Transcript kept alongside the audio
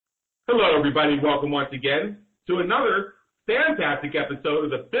Hello, everybody. Welcome once again to another fantastic episode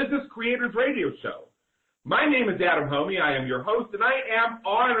of the Business Creators Radio Show. My name is Adam Homey. I am your host, and I am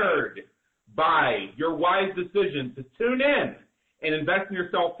honored by your wise decision to tune in and invest in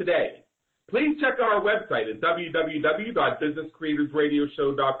yourself today. Please check out our website at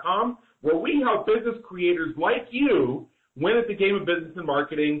www.businesscreatorsradioshow.com, where we help business creators like you win at the game of business and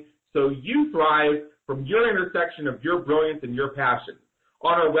marketing so you thrive from your intersection of your brilliance and your passion.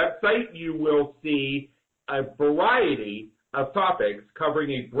 On our website, you will see a variety of topics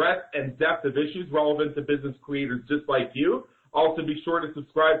covering a breadth and depth of issues relevant to business creators just like you. Also, be sure to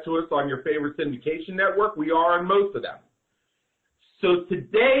subscribe to us on your favorite syndication network. We are on most of them. So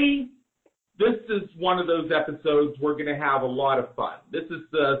today, this is one of those episodes we're going to have a lot of fun. This is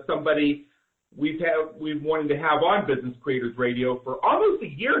somebody we've wanted to have on Business Creators Radio for almost a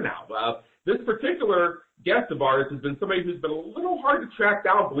year now. This particular guest of ours has been somebody who's been a little hard to track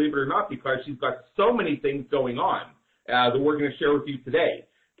down, believe it or not, because she's got so many things going on that we're going to share with you today.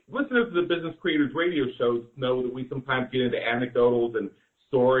 Listeners to the Business Creators Radio shows know that we sometimes get into anecdotals and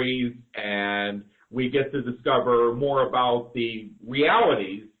stories, and we get to discover more about the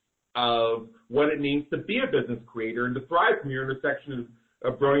realities of what it means to be a business creator and to thrive from your intersection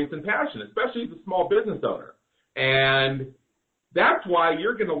of brilliance and passion, especially as a small business owner. And that's why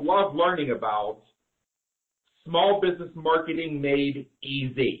you're going to love learning about small business marketing made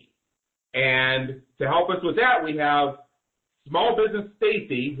easy. And to help us with that, we have small business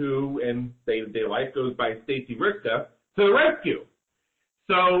Stacy, who in day-to-day life goes by Stacy Riska, to the rescue.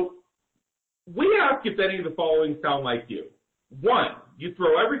 So we ask if any of the following sound like you. One, you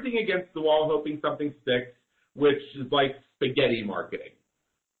throw everything against the wall hoping something sticks, which is like spaghetti marketing.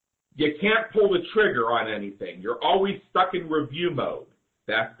 You can't pull the trigger on anything. You're always stuck in review mode.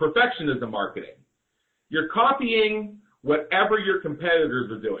 That's perfectionism marketing. You're copying whatever your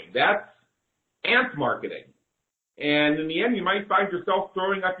competitors are doing. That's ant marketing. And in the end, you might find yourself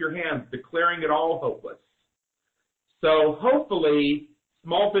throwing up your hands, declaring it all hopeless. So hopefully,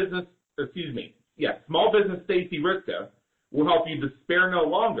 small business Stacy Riska will help you despair no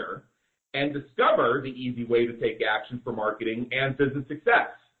longer and discover the easy way to take action for marketing and business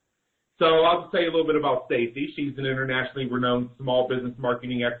success. So I'll just tell you a little bit about Stacy. She's an internationally renowned small business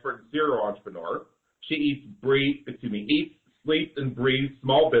marketing expert and serial entrepreneur. She eats, sleeps, and breathes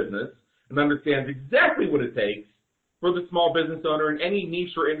small business and understands exactly what it takes for the small business owner in any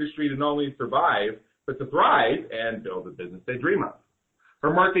niche or industry to not only survive, but to thrive and build a business they dream of.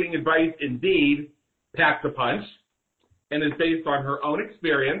 Her marketing advice indeed packs a punch and is based on her own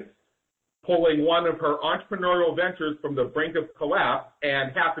experience, pulling one of her entrepreneurial ventures from the brink of collapse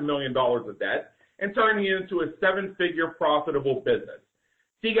and $500,000 of debt and turning it into a seven-figure profitable business.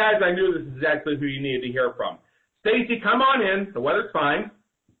 See, guys, I knew this is exactly who you needed to hear from. Stacy, come on in. The weather's fine.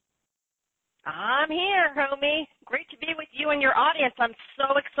 I'm here, homie. Great to be with you and your audience. I'm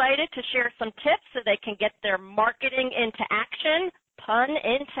so excited to share some tips so they can get their marketing into action, pun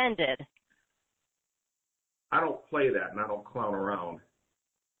intended. I don't play that, and I don't clown around.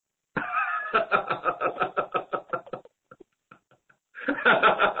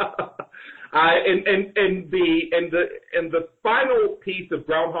 And the final piece of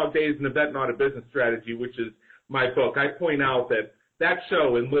Groundhog Day is an event, not a business strategy, which is my book. I point out that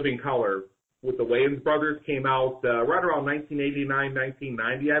show in living color with the Wayans brothers came out right around 1989,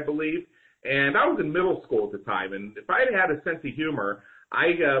 1990, I believe. And I was in middle school at the time. And if I had a sense of humor,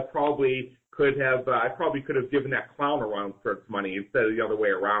 I probably could have given that clown around for its money instead of the other way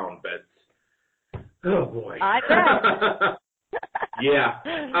around. But oh boy. I bet. Yeah.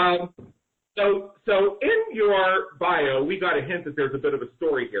 So in your bio, we got a hint that there's a bit of a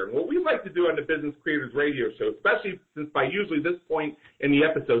story here. And what we like to do on the Business Creators Radio Show, especially since by usually this point in the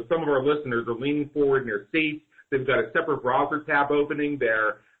episode, some of our listeners are leaning forward in their seats. They've got a separate browser tab opening.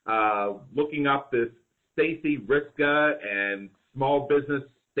 They're looking up this Stacy Riska and small business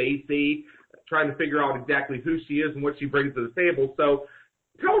Stacy, trying to figure out exactly who she is and what she brings to the table. So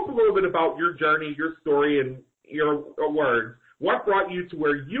tell us a little bit about your journey, your story, and your words. What brought you to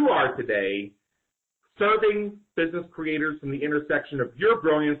where you are today, serving business creators from the intersection of your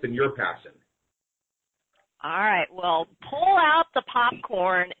brilliance and your passion? All right, well, pull out the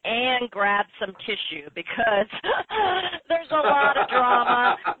popcorn and grab some tissue because there's a lot of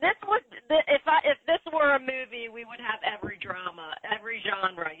drama. If this were a movie, we would have every drama, every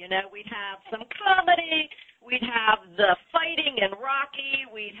genre. You know, we'd have some comedy, we'd have the fighting and Rocky,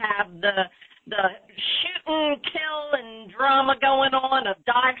 we'd have the shoot and kill and drama going on of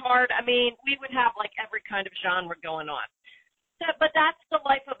Die Hard. I mean, we would have like every kind of genre going on. So, but that's the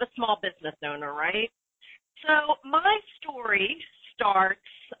life of a small business owner, right? So my story starts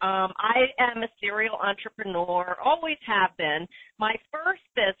I am a serial entrepreneur, always have been. My first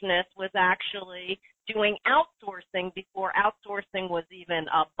business was actually doing outsourcing before outsourcing was even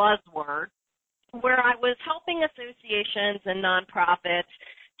a buzzword, where I was helping associations and nonprofits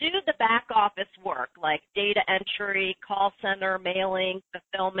do the back office work like data entry, call center, mailing,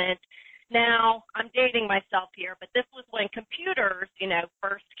 fulfillment. Now, I'm dating myself here, but this was when computers,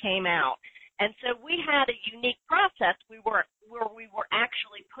 first came out. And so we had a unique process where we were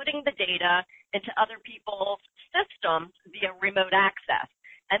actually putting the data into other people's systems via remote access.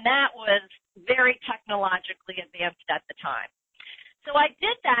 And that was very technologically advanced at the time. So I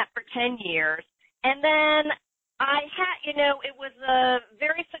did that for 10 years. And then I had, it was a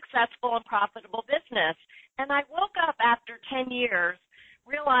very successful and profitable business. And I woke up after 10 years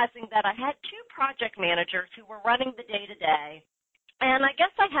realizing that I had two project managers who were running the day-to-day. And I guess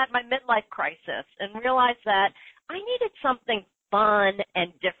I had my midlife crisis and realized that I needed something fun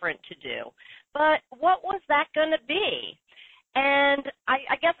and different to do. But what was that going to be? And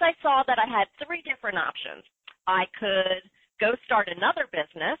I guess I saw that I had three different options. I could go start another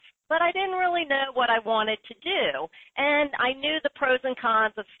business, but I didn't really know what I wanted to do. And I knew the pros and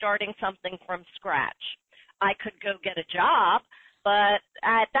cons of starting something from scratch. I could go get a job, but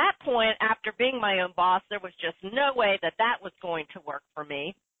at that point, after being my own boss, there was just no way that that was going to work for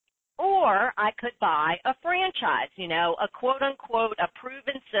me. Or I could buy a franchise, a quote-unquote a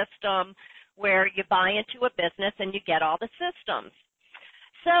proven system where you buy into a business and you get all the systems.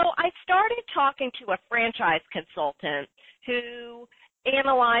 So I started talking to a franchise consultant who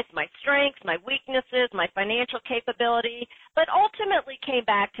analyzed my strengths, my weaknesses, my financial capability, but ultimately came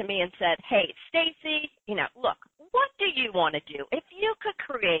back to me and said, hey, Stacy, look, what do you want to do? If you could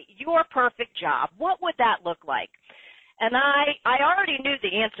create your perfect job, what would that look like? And I already knew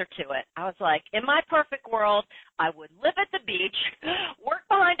the answer to it. I was like, in my perfect world, I would live at the beach, work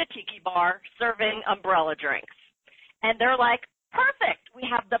behind a tiki bar, serving umbrella drinks. And they're like, perfect. We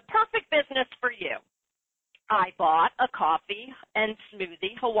have the perfect business for you. I bought a coffee and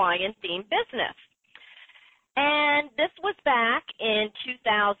smoothie Hawaiian-themed business. And this was back in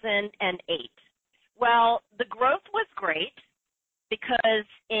 2008. Well, the growth was great because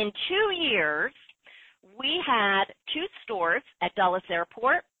in 2 years, we had 2 stores at Dulles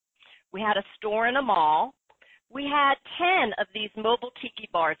Airport. We had a store in a mall. We had 10 of these mobile tiki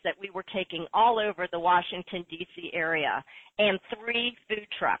bars that we were taking all over the Washington, D.C. area, and 3 food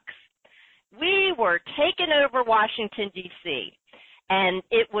trucks. We were taking over Washington, D.C., and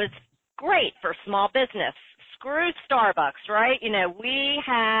it was great for small business. Screw Starbucks, right? We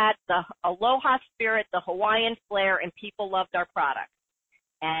had the aloha spirit, the Hawaiian flair, and people loved our product.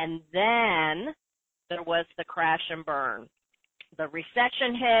 And then there was the crash and burn. The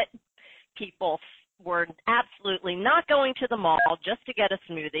recession hit. People were absolutely not going to the mall just to get a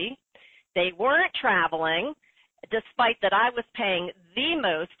smoothie. They weren't traveling, despite that I was paying the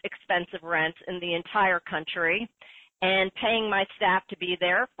most expensive rent in the entire country and paying my staff to be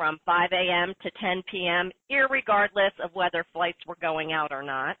there from 5 a.m. to 10 p.m., irregardless of whether flights were going out or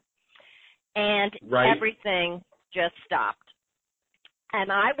not. And Everything just stopped.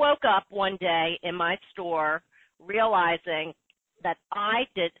 And I woke up one day in my store realizing that I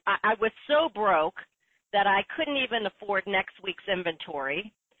was so broke that I couldn't even afford next week's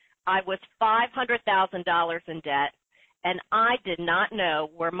inventory. I was $500,000 in debt, and I did not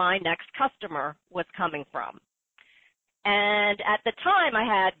know where my next customer was coming from. And at the time, I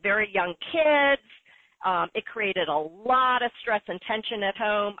had very young kids. It created a lot of stress and tension at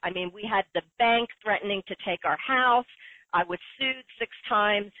home. I mean, we had the bank threatening to take our house. I was sued 6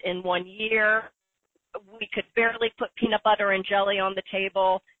 times in 1 year. We could barely put peanut butter and jelly on the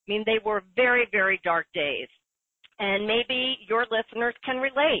table. I mean, they were very, very dark days. And maybe your listeners can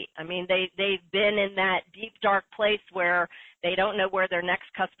relate. I mean, they've been in that deep, dark place where they don't know where their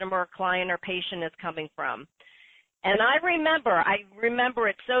next customer, client, or patient is coming from. And I remember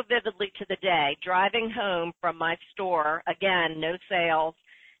it so vividly to the day, driving home from my store, again, no sales,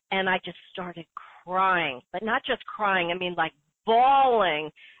 and I just started crying, but not just crying, I mean like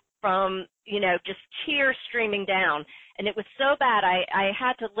bawling from, just tears streaming down. And it was so bad, I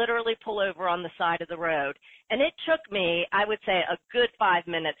had to literally pull over on the side of the road. And it took me, I would say, a good 5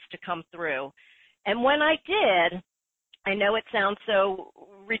 minutes to come through. And when I did, I know it sounds so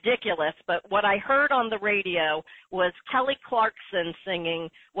ridiculous, but what I heard on the radio was Kelly Clarkson singing,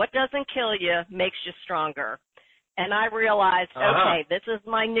 "What doesn't kill you makes you stronger." And I realized, okay, this is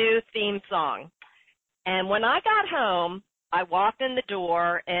my new theme song. And when I got home, I walked in the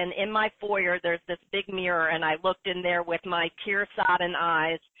door, and in my foyer, there's this big mirror, and I looked in there with my tear-sodden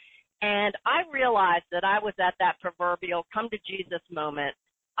eyes, and I realized that I was at that proverbial come-to-Jesus moment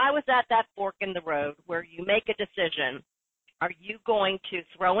I was at that fork in the road where you make a decision. Are you going to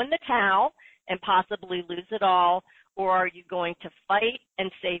throw in the towel and possibly lose it all, or are you going to fight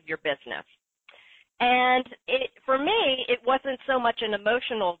and save your business? And for me, it wasn't so much an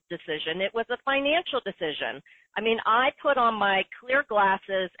emotional decision. It was a financial decision. I mean, I put on my clear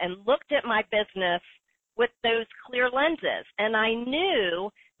glasses and looked at my business with those clear lenses, and I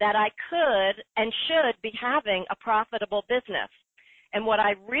knew that I could and should be having a profitable business. And what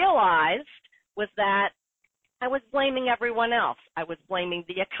I realized was that I was blaming everyone else. I was blaming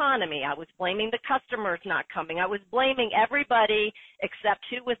the economy. I was blaming the customers not coming. I was blaming everybody except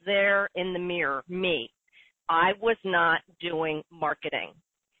who was there in the mirror, me. I was not doing marketing.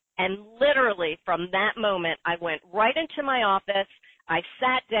 And literally from that moment, I went right into my office. I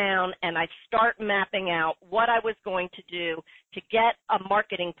sat down and I start mapping out what I was going to do to get a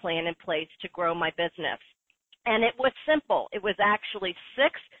marketing plan in place to grow my business. And it was simple. It was actually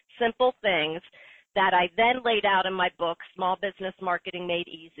 6 simple things that I then laid out in my book, Small Business Marketing Made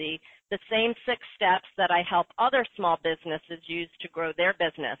Easy, the same 6 steps that I help other small businesses use to grow their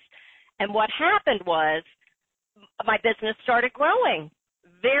business. And what happened was my business started growing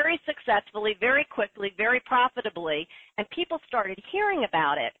very successfully, very quickly, very profitably, and people started hearing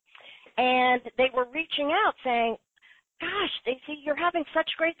about it. And they were reaching out saying, gosh, Stacy, you're having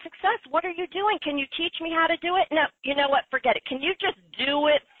such great success. What are you doing? Can you teach me how to do it? No, you know what? Forget it. Can you just do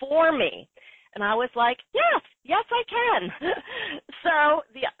it for me? And I was like, yes, I can. So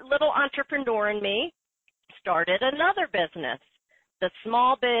the little entrepreneur in me started another business, the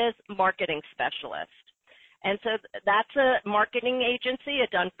Small Biz Marketing Specialist. And so that's a marketing agency, a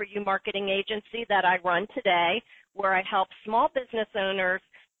done-for-you marketing agency that I run today, where I help small business owners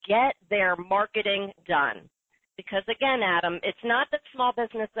get their marketing done. Because again, Adam, it's not that small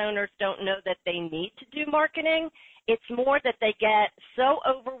business owners don't know that they need to do marketing. It's more that they get so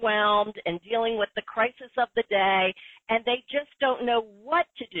overwhelmed and dealing with the crisis of the day, and they just don't know what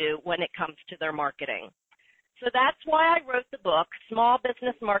to do when it comes to their marketing. So that's why I wrote the book, Small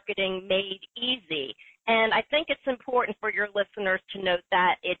Business Marketing Made Easy. And I think it's important for your listeners to note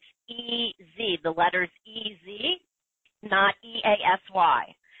that it's easy, the letters EZ, not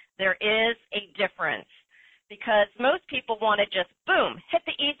EASY. There is a difference, because most people want to just, boom, hit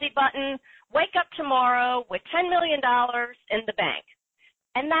the easy button, wake up tomorrow with $10 million in the bank.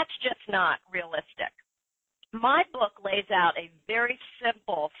 And that's just not realistic. My book lays out a very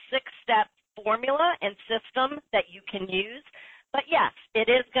simple 6-step formula and system that you can use. But yes, it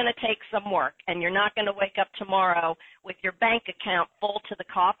is going to take some work, and you're not going to wake up tomorrow with your bank account full to the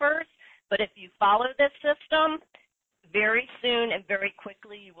coffers. But if you follow this system, very soon and very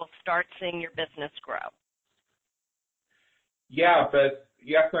quickly you will start seeing your business grow. Yeah, but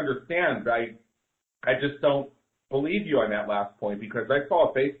you have to understand, I just don't believe you on that last point, because I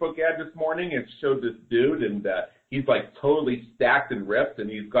saw a Facebook ad this morning. It showed this dude, and he's like totally stacked and ripped, and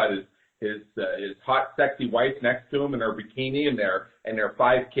he's got his hot, sexy wife next to him in her bikini, and their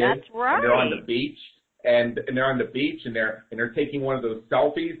 5 kids. That's right. And they're on the beach, and they're taking one of those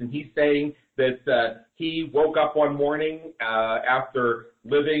selfies, and he's saying that he woke up one morning after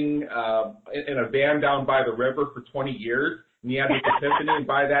living in a van down by the river for 20 years. And he had this epiphany, and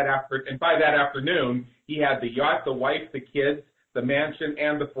by that afternoon, he had the yacht, the wife, the kids, the mansion,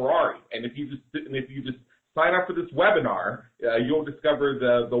 and the Ferrari. And if you just sign up for this webinar, you'll discover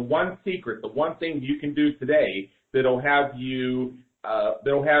the one secret, the one thing you can do today that'll have you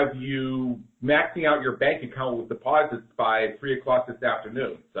maxing out your bank account with deposits by 3:00 this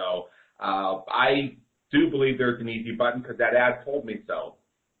afternoon. So I do believe there's an easy button, because that ad told me so.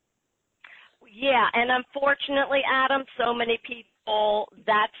 Yeah, and unfortunately, Adam, so many people,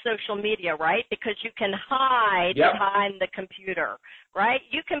 that's social media, right? Because you can hide behind the computer, right?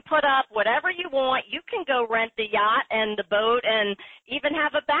 You can put up whatever you want. You can go rent the yacht and the boat and even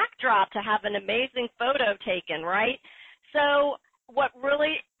have a backdrop to have an amazing photo taken, right? So what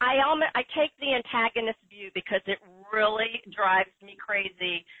really, I take the antagonist view, because it really drives me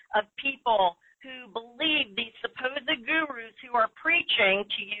crazy, of people who believe these supposed gurus who are preaching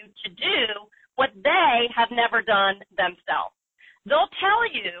to you to do what they have never done themselves. They'll tell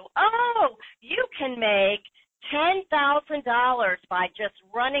you, oh, you can make $10,000 by just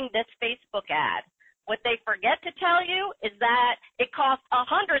running this Facebook ad. What they forget to tell you is that it costs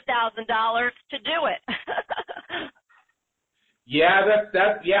 $100,000 to do it. Yeah,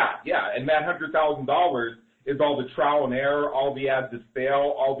 and that $100,000 is all the trial and error, all the ads that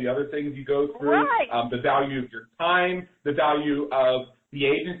fail, all the other things you go through, right. The value of your time, the value of the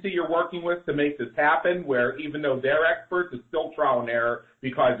agency you're working with to make this happen, where even though they're experts, it's still trial and error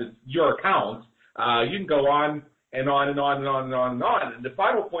because it's your account. You can go on and on and on and on and on and on. And the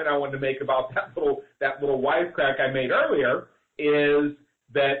final point I wanted to make about that little wisecrack I made earlier is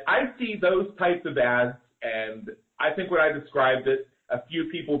that I see those types of ads, and I think when I described it, a few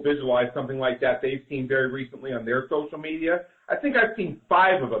people visualize something like that they've seen very recently on their social media. I think I've seen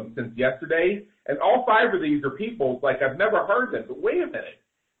 5 of them since yesterday, and all 5 of these are people like I've never heard them. But wait a minute,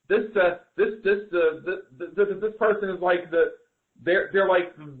 this person is like they're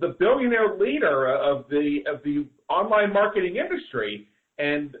like the billionaire leader of the online marketing industry,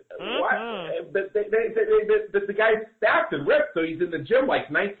 and the guy's stacked and ripped, so he's in the gym like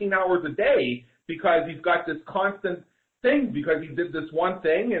 19 hours a day because he's got this constant thing because he did this one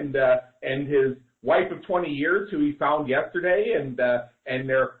thing, and his wife of 20 years who he found yesterday, and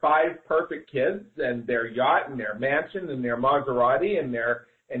their 5 perfect kids, and their yacht, and their mansion, and their Maserati, and their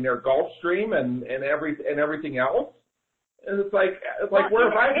Gulfstream, and everything else. And it's like where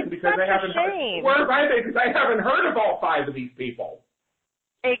have I been because I haven't heard of all 5 of these people.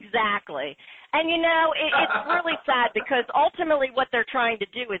 Exactly. And, it's really sad because ultimately what they're trying to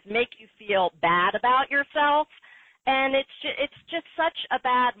do is make you feel bad about yourself. And it's just such a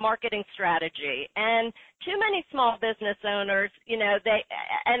bad marketing strategy. And too many small business owners,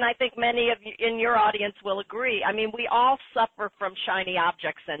 and I think many of you in your audience will agree. I mean, we all suffer from shiny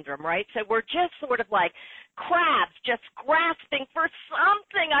object syndrome, right? So we're just sort of like crabs, just grasping for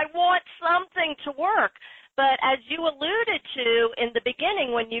something. I want something to work. But as you alluded to in the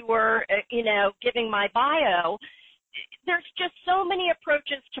beginning when you were, giving my bio, there's just so many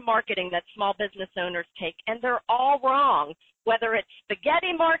approaches to marketing that small business owners take, and they're all wrong. Whether it's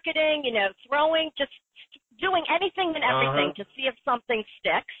spaghetti marketing, just doing anything and everything to see if something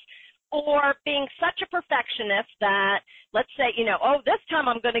sticks, or being such a perfectionist that, let's say, this time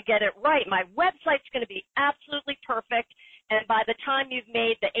I'm going to get it right. My website's going to be absolutely perfect, and by the time you've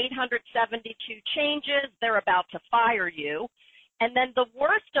made the 872 changes, they're about to fire you. And then the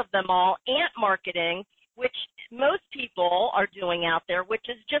worst of them all, ant marketing, which most people are doing out there, which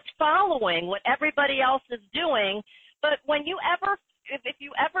is just following what everybody else is doing. But if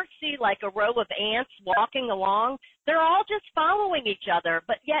you ever see like a row of ants walking along, they're all just following each other,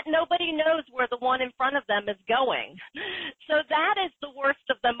 but yet nobody knows where the one in front of them is going. So that is the worst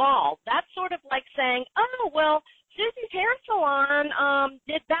of them all. That's sort of like saying, oh, well, Susie's Hair Salon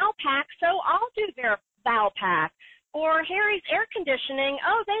did Valpak, so I'll do their Valpak. Or Harry's Air Conditioning,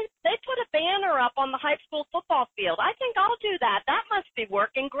 oh, they put a banner up on the high school football field. I think I'll do that. That must be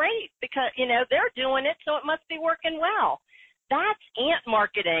working great because, they're doing it, so it must be working well. That's ant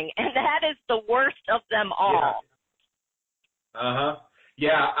marketing, and that is the worst of them all.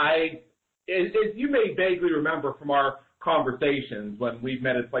 Yeah, as you may vaguely remember from our conversations when we've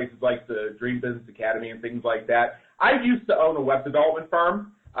met at places like the Dream Business Academy and things like that, I used to own a web development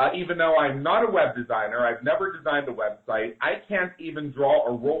firm. Even though I'm not a web designer, I've never designed a website, I can't even draw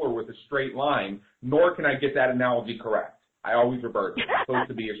a ruler with a straight line, nor can I get that analogy correct. I always reverse it. It's supposed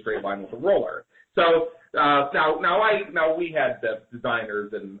to be a straight line with a ruler. So now we had the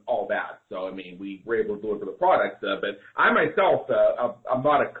designers and all that. So, I mean, we were able to deliver the product. But I myself, I'm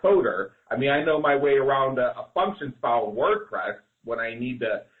not a coder. I mean, I know my way around a functions file in WordPress when I need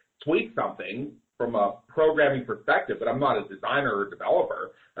to tweak something from a programming perspective, but I'm not a designer or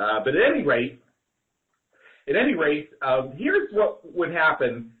developer. But at any rate, here's what would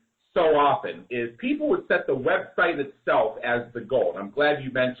happen so often is people would set the website itself as the goal. And I'm glad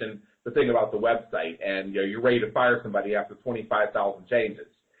you mentioned the thing about the website, and you're ready to fire somebody after 25,000 changes.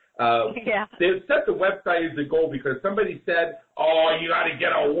 They would set the website as the goal because somebody said, oh, you got to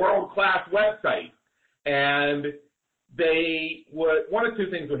get a world-class website. And one of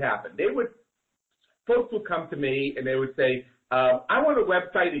 2 things would happen. Folks would come to me and they would say, I want a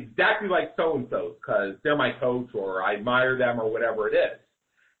website exactly like so-and-so's because they're my coach or I admire them or whatever it is.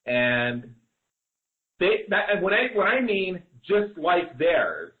 And when I mean just like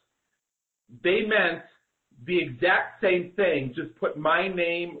theirs, they meant the exact same thing, just put my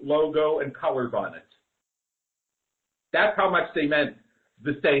name, logo, and colors on it. That's how much they meant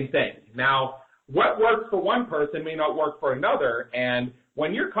the same thing. Now, what works for one person may not work for another, and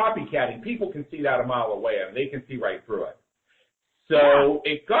when you're copycatting, people can see that a mile away, and they can see right through it. So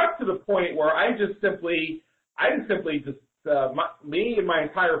it got to the point where me and my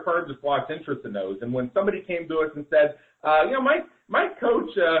entire firm just lost interest in those. And when somebody came to us and said, my coach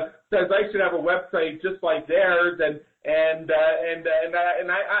says I should have a website just like theirs, and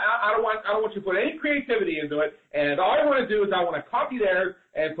I don't want you to put any creativity into it, and all I want to do is I want to copy theirs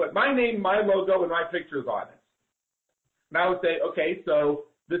and put my name, my logo, and my pictures on it. And I would say, okay, so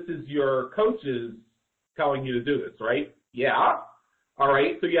this is your coaches telling you to do this, right? Yeah. All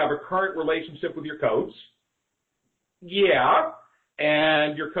right, so you have a current relationship with your coach. Yeah.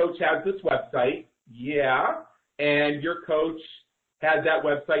 And your coach has this website. Yeah. And your coach has that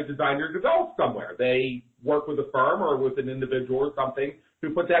website designed or developed somewhere. They work with a firm or with an individual or something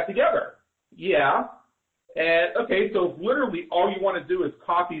who put that together. Yeah. And okay, so if literally all you want to do is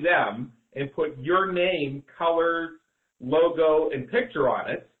copy them and put your name, colors, logo, and picture on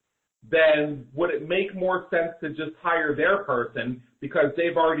it, then would it make more sense to just hire their person because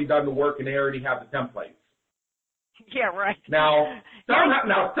they've already done the work and they already have the templates? Yeah, right. Now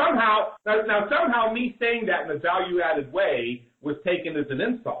somehow me saying that in a value-added way was taken as an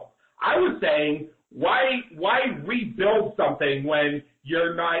insult. I was saying, why rebuild something when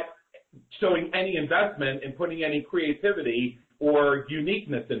you're not showing any investment and putting any creativity or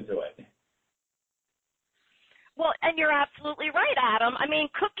uniqueness into it? Well, and you're absolutely right, Adam. I mean,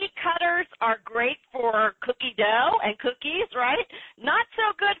 cookie cutters are great for cookie dough and cookies, right? Not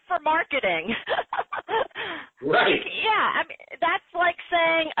so good for marketing. Right. Yeah, I mean, that's like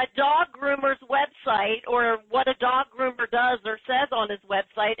saying a dog groomer's website or what a dog groomer does or says on his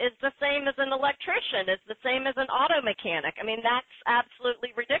website is the same as an electrician, is the same as an auto mechanic. I mean, that's absolutely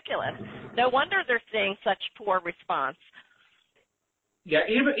ridiculous. No wonder they're seeing such poor response. Yeah,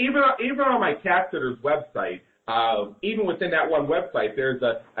 even on my cat sitter's website, even within that one website, there's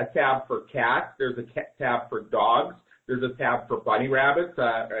a tab for cats, there's a tab for dogs, there's a tab for bunny rabbits,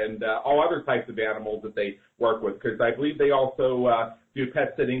 and all other types of animals that they work with, because I believe they also do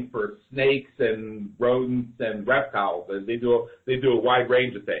pet sitting for snakes and rodents and reptiles. They do a wide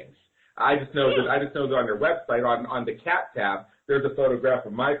range of things. I just know that on their website, on the cat tab, there's a photograph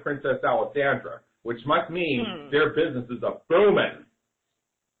of my Princess Alessandra, which must mean their business is a booming.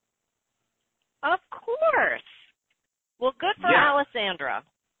 Of course. Well, good for Alessandra.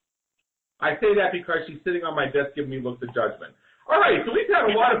 I say that because she's sitting on my desk giving me looks of judgment. All right, so we've had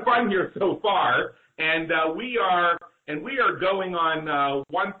a lot of fun here so far, and we are going on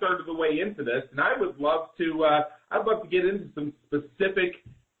 1/3 of the way into this, and I'd love to get into some specific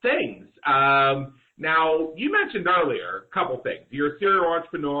things. Now, you mentioned earlier a couple things. You're a serial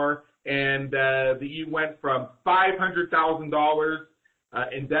entrepreneur, and that you went from $500,000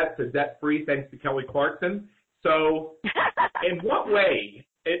 in debt to debt-free thanks to Kelly Clarkson. So, in what way,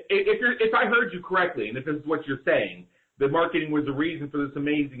 if I heard you correctly, and if this is what you're saying, the marketing was the reason for this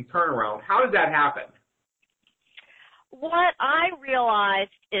amazing turnaround, how did that happen? What I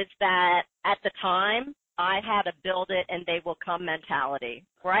realized is that at the time, I had a build it and they will come mentality,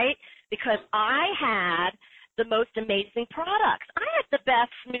 right? Because I had the most amazing products. I had the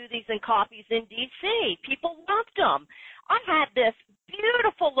best smoothies and coffees in D.C. People loved them. I had this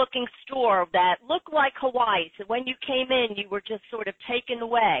beautiful looking store that looked like Hawaii. So when you came in, you were just sort of taken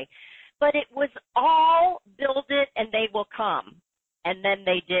away. But it was all build it and they will come. And then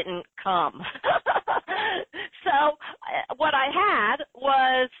they didn't come. So what I had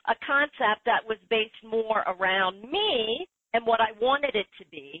was a concept that was based more around me and what I wanted it to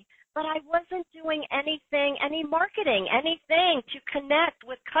be. But I wasn't doing anything, any marketing, anything to connect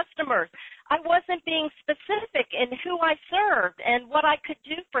with customers. I wasn't being specific in who I served and what I could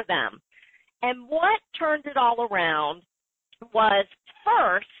do for them. And what turned it all around was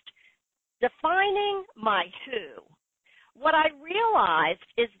first defining my who. What I realized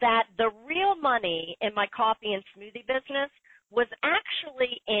is that the real money in my coffee and smoothie business was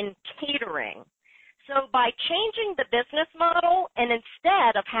actually in catering. So by changing the business model and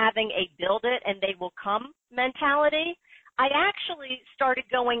instead of having a build it and they will come mentality, I actually started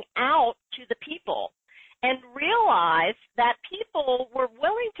going out to the people and realized that people were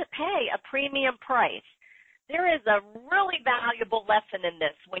willing to pay a premium price. There is a really valuable lesson in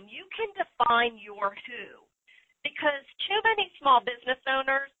this when you can define your who, because too many small business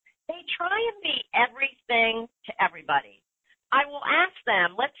owners, they try and be everything to everybody. I will ask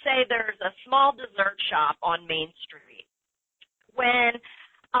them, let's say there's a small dessert shop on Main Street. When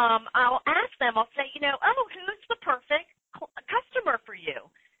I'll ask them, I'll say, who's the perfect customer for you?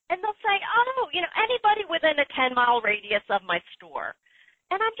 And they'll say, anybody within a 10-mile radius of my store.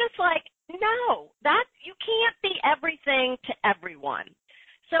 And I'm just like, no, you can't be everything to everyone.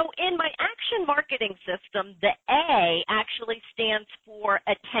 So in my action marketing system, the A actually stands for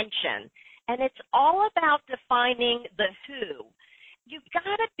attention. And it's all about defining the who. You've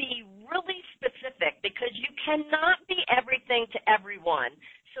got to be really specific because you cannot be everything to everyone.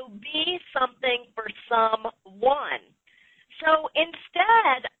 So be something for someone. So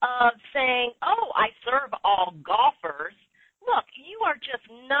instead of saying, I serve all golfers, look, you are just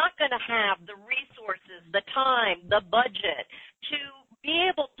not going to have the resources, the time, the budget to be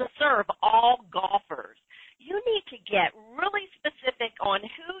able to serve all golfers. You need to get really specific on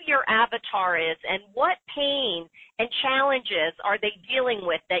who your avatar is and what pain and challenges are they dealing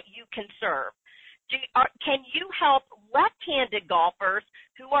with that you can serve? Can you help left-handed golfers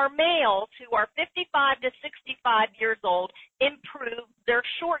who are males who are 55 to 65 years old improve their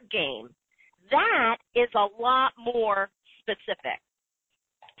short game? That is a lot more specific.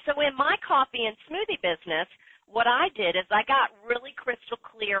 So in my coffee and smoothie business, what I did is I got really crystal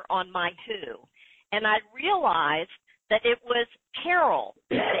clear on my who. And I realized that it was Carol,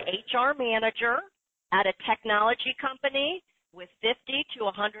 the HR manager at a technology company with 50 to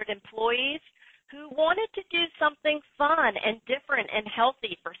 100 employees, who wanted to do something fun and different and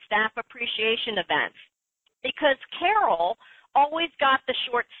healthy for staff appreciation events. Because Carol always got the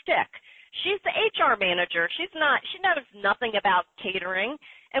short stick. She's the HR manager. She knows nothing about catering.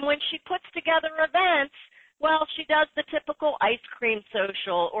 And when she puts together events, well, she does the typical ice cream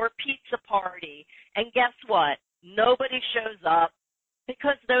social or pizza party. And guess what? Nobody shows up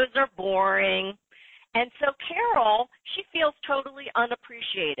because those are boring. And so Carol, she feels totally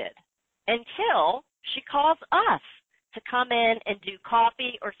unappreciated until she calls us to come in and do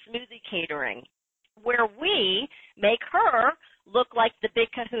coffee or smoothie catering, where we make her look like the big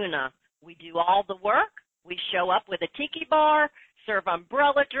kahuna. We do all the work. We show up with a tiki bar, serve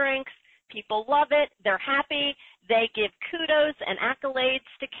umbrella drinks. People love it. They're happy. They give kudos and accolades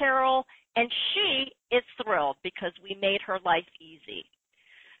to Carol, and she is thrilled because we made her life easy.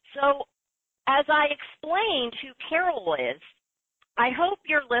 So as I explained who Carol is, I hope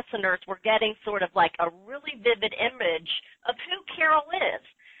your listeners were getting sort of like a really vivid image of who Carol is.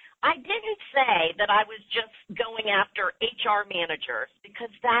 I didn't say that I was just going after HR managers because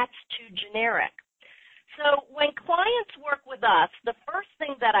that's too generic. So when clients work with us, the first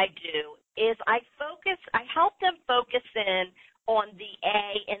thing that I do is I help them focus in on the A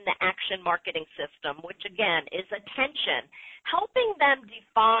in the action marketing system, which again is attention, helping them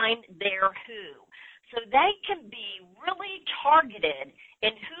define their who, so they can be really targeted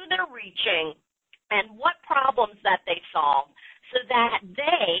in who they're reaching and what problems that they solve, so that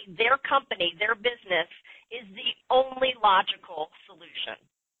their company, their business is the only logical solution.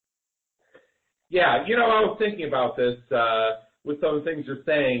 Yeah, I was thinking about this with some of the things you're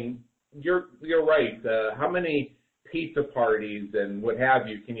saying. You're right. How many pizza parties and what have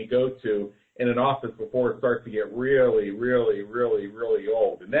you can you go to in an office before it starts to get really, really, really, really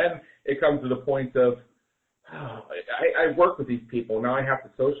old? And then it comes to the point of, I work with these people. Now I have to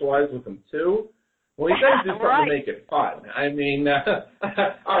socialize with them too? Well, you got to do something to make it fun. I mean,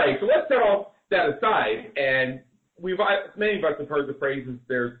 all right, so let's set all that aside. And many of us have heard the phrases,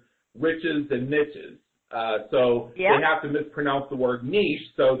 there's riches and niches. So they have to mispronounce the word niche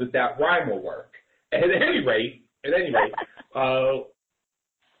so that rhyme will work. At any rate,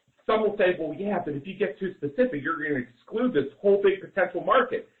 some will say, well, yeah, but if you get too specific, you're going to exclude this whole big potential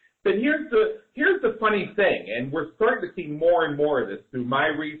market. But here's the funny thing, and we're starting to see more and more of this through my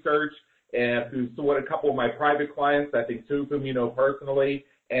research and through what a couple of my private clients, I think two of them you know personally,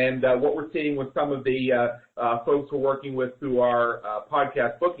 and what we're seeing with some of the folks we're working with through our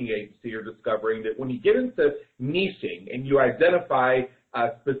podcast booking agency are discovering that when you get into niching and you identify a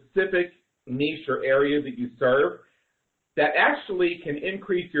specific niche or area that you serve, that actually can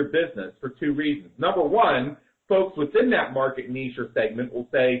increase your business for two reasons. Number one, folks within that market niche or segment will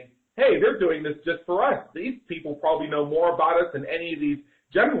say, hey, they're doing this just for us. These people probably know more about us than any of these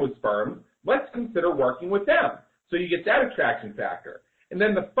generalist firms. Let's consider working with them. So you get that attraction factor. And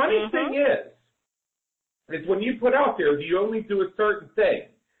then the funny thing is when you put out there, you only do a certain thing.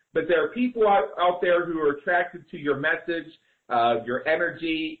 But there are people out there who are attracted to your message, your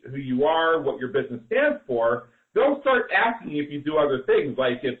energy, who you are, what your business stands for. They'll start asking you if you do other things.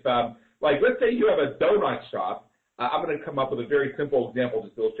 Like let's say you have a donut shop. I'm going to come up with a very simple example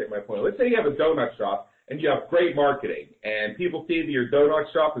just to illustrate my point. Let's say you have a donut shop and you have great marketing, and people see that your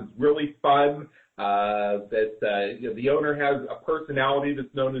donut shop is really fun, that the owner has a personality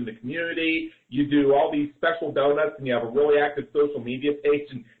that's known in the community. You do all these special donuts, and you have a really active social media page,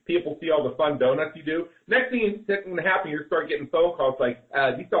 and people see all the fun donuts you do. Next thing that's going to happen, you start getting phone calls like,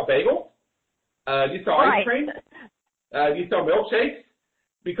 do you sell bagels? Do you sell ice cream? Do you sell milkshakes?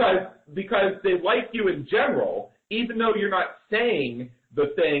 Because they like you in general, even though you're not saying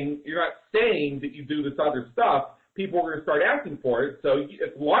the thing, you're not saying that you do this other stuff, people are going to start asking for it. So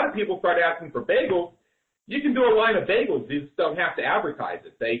if a lot of people start asking for bagels, you can do a line of bagels. You just don't have to advertise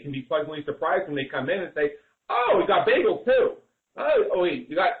it. They can be pleasantly surprised when they come in and say, oh, we got bagels too. Oh, wait,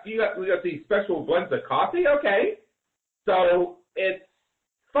 we got these special blends of coffee? Okay. So it's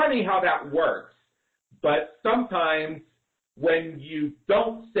funny how that works. But sometimes when you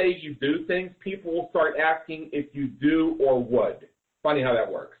don't say you do things, people will start asking if you do or would. Funny how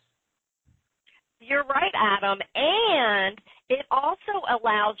that works. You're right, Adam. And it also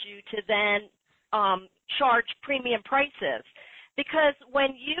allows you to then charge premium prices. Because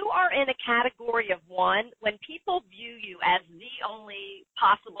when you are in a category of one, when people view you as the only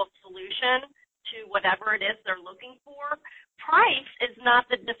possible solution to whatever it is they're looking for, price is not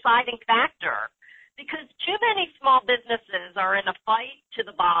the deciding factor. Because too many small businesses are in a fight to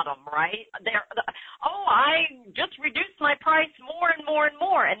the bottom, right? I just reduced my price more and more and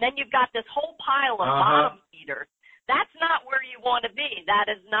more, and then you've got this whole pile of bottom feeders. That's not where you want to be. That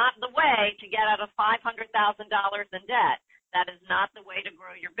is not the way to get out of $500,000 in debt. That is not the way to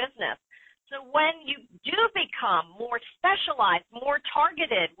grow your business. So when you do become more specialized, more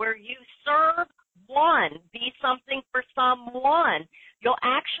targeted, where you serve one, be something for someone, you'll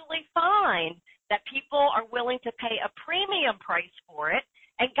actually find that people are willing to pay a premium price for it.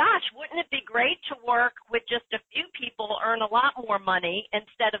 And gosh, wouldn't it be great to work with just a few people, earn a lot more money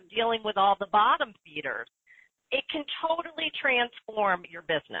instead of dealing with all the bottom feeders? It can totally transform your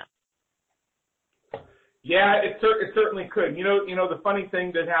business. Yeah, it certainly could. You know, the funny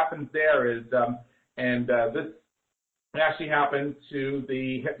thing that happens there is, this actually happened to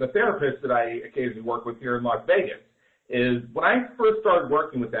the hypnotherapist that I occasionally work with here in Las Vegas, is when I first started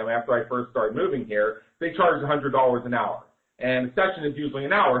working with them after I first started moving here, they charged $100 an hour. And the session is usually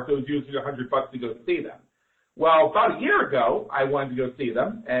an hour, so it's usually $100 to go see them. Well, about a year ago, I wanted to go see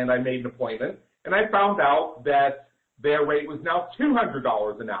them, and I made an appointment, and I found out that their rate was now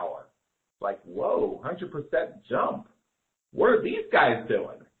 $200 an hour. Like, whoa, 100% jump. What are these guys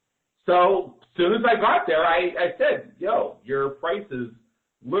doing? So as soon as I got there, I said, yo, your prices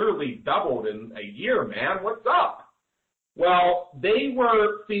literally doubled in a year, man. What's up? Well, they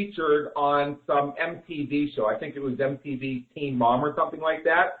were featured on some MTV show. I think it was MTV Teen Mom or something like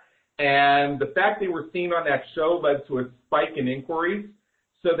that. And the fact they were seen on that show led to a spike in inquiries.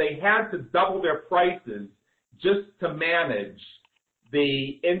 So they had to double their prices just to manage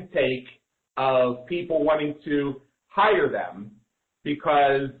the intake of people wanting to hire them,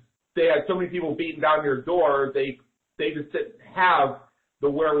 because they had so many people beating down their door, they just didn't have the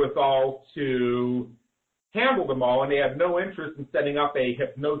wherewithal to handle them all, and they had no interest in setting up a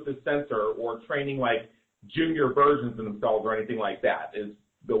hypnosis center or training like junior versions of themselves or anything like that, is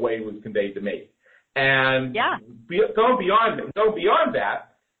the way it was conveyed to me. And go beyond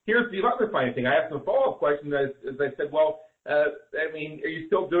that, here's the other funny thing. I asked them a follow-up question as I said, well, I mean, are you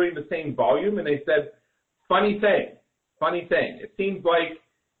still doing the same volume? And they said, funny thing. It seems like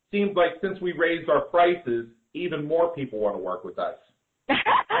since we raised our prices, even more people want to work with us.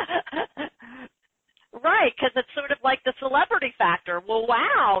 Right, because it's sort of like the celebrity factor. Well,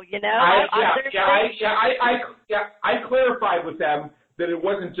 wow, you know. I clarified with them that it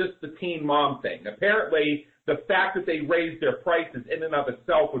wasn't just the teen mom thing. Apparently, the fact that they raised their prices in and of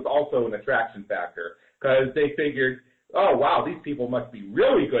itself was also an attraction factor, because they figured, oh, wow, these people must be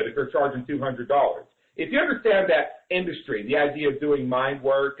really good if they're charging $200. If you understand that industry, the idea of doing mind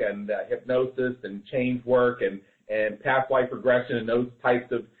work and hypnosis and change work and past life regression and those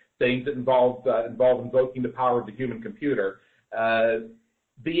types of things that involve invoking the power of the human computer,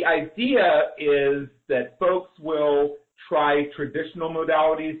 the idea is that folks will try traditional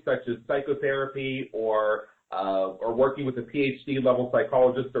modalities such as psychotherapy or working with a PhD level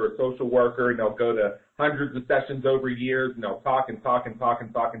psychologist or a social worker, and they'll go to hundreds of sessions over years, and they'll talk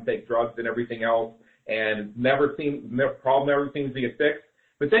and take drugs and everything else, and problem never seems to get fixed.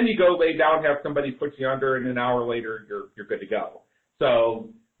 But then you go lay down, have somebody put you under, and an hour later you're good to go. So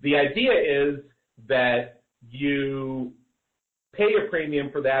the idea is that you pay a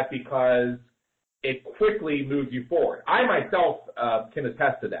premium for that because it quickly moves you forward. I myself can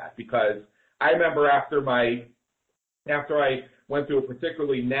attest to that, because I remember after I went through a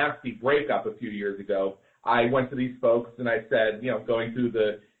particularly nasty breakup a few years ago, I went to these folks and I said, going through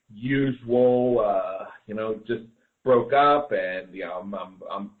the usual, just broke up, and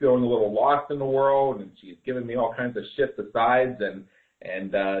I'm feeling a little lost in the world, and she's giving me all kinds of shit besides,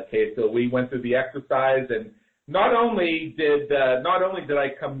 and okay, so we went through the exercise, and not only did I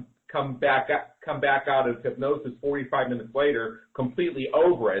come back out of hypnosis 45 minutes later completely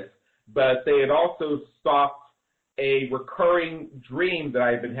over it, but they had also stopped a recurring dream that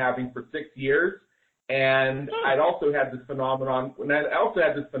I had been having for 6 years. And I'd also had this phenomenon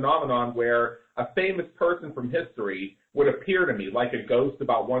where a famous person from history would appear to me like a ghost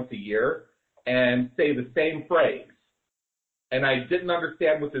about once a year and say the same phrase. And I didn't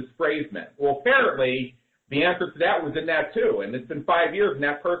understand what this phrase meant. Well, apparently the answer to that was in that too. And it's been 5 years and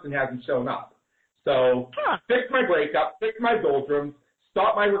that person hasn't shown up. So fix my breakup, fix my doldrums,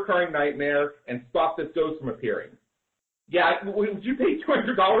 stop my recurring nightmare, and stop this ghost from appearing. Yeah, would you pay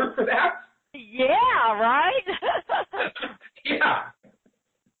 $200 for that? Yeah, right? Yeah.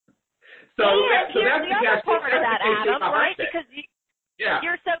 So, And so here's that's the other part of that, Adam, right? it. Because Yeah.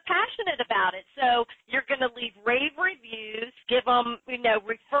 you're so passionate about it. So you're going to leave rave reviews, give them,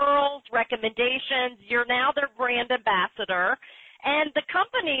 referrals, recommendations. You're now their brand ambassador. And the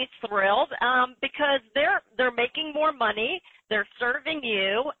company's thrilled because they're making more money. They're serving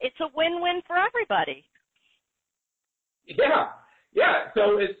you. It's a win-win for everybody. Yeah. Yeah.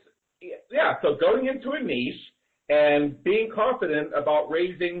 So going into a niche and being confident about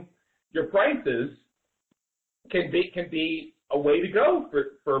raising your prices can be a way to go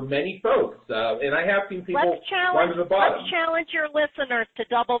for many folks. And I have seen people run to the bottom. Let's challenge your listeners to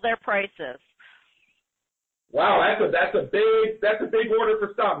double their prices. Wow, that's a big order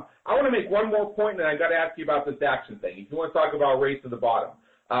for some. I want to make one more point, and then I got to ask you about this action thing. If you want to talk about race to the bottom.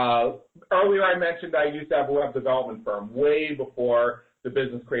 Earlier I mentioned I used to have a web development firm way before the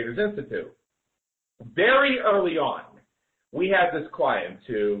Business Creators Institute. Very early on, we had this client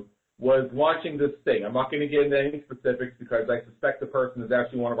who was launching this thing. I'm not going to get into any specifics because I suspect the person is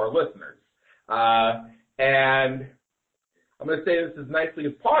actually one of our listeners. And I'm going to say this as nicely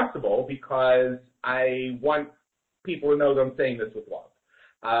as possible because I want people to know that I'm saying this with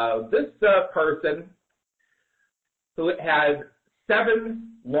love. This person, so it had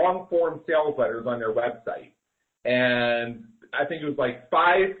 7 long-form sales letters on their website. And I think it was like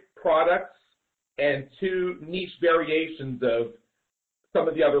 5 products and 2 niche variations of some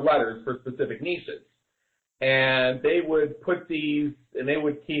of the other letters for specific niches. And they would put these, and they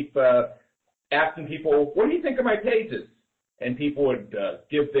would keep asking people, what do you think of my pages? And people would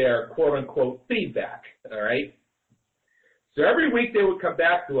give their quote-unquote feedback, all right? So every week they would come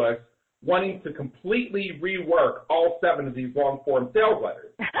back to us wanting to completely rework all 7 of these long-form sales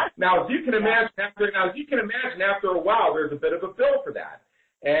letters. Now, as you can imagine, after a while, there's a bit of a bill for that.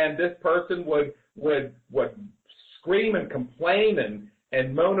 And this person would scream and complain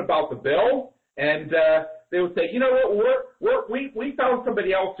and moan about the bill, and they would say, you know what, we found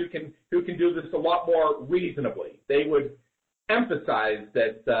somebody else who can do this a lot more reasonably. They would emphasize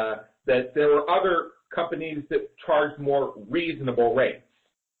that there were other companies that charged more reasonable rates.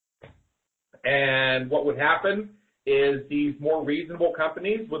 And what would happen is these more reasonable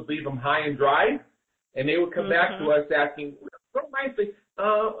companies would leave them high and dry, and they would come back to us asking, real nicely,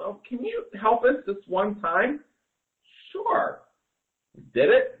 can you help us this one time? Sure. We did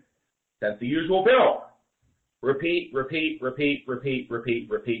it. That's the usual bill. Repeat.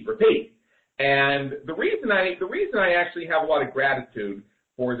 And the reason I actually have a lot of gratitude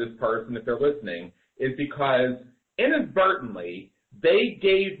for this person, if they're listening, is because inadvertently they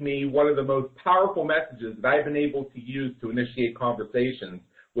gave me one of the most powerful messages that I've been able to use to initiate conversations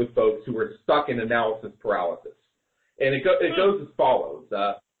with folks who are stuck in analysis paralysis. And it goes as follows.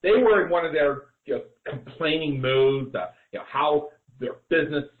 They were in one of their complaining moods, how their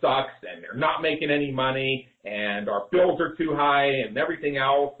business sucks and they're not making any money and our bills are too high and everything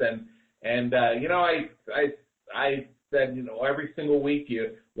else. And I said, every single week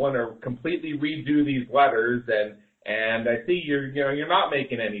you want to completely redo these letters and I see you're not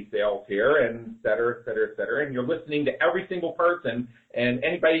making any sales here, and et cetera, and you're listening to every single person, and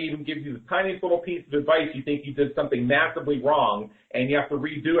anybody even gives you the tiniest little piece of advice, you think you did something massively wrong, and you have to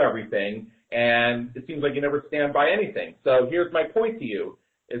redo everything, and it seems like you never stand by anything. So here's my point to you,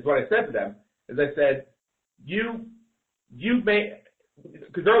 is what I said to them, is I said, you may,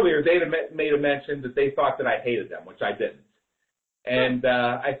 because earlier they made a mention that they thought that I hated them, which I didn't. And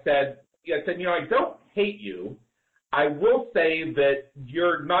I said, I don't hate you. I will say that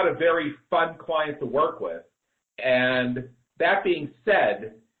you're not a very fun client to work with. And that being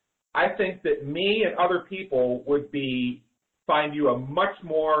said, I think that me and other people would find you a much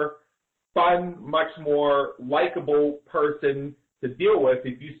more fun, much more likable person to deal with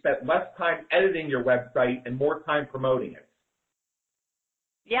if you spent less time editing your website and more time promoting it.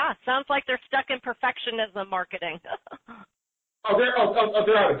 Yeah, sounds like they're stuck in perfectionism marketing. They're out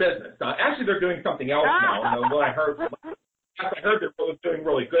of business. Actually, they're doing something else now. And what I heard they're doing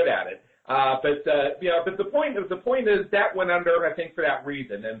really good at it. But the point is that went under, I think, for that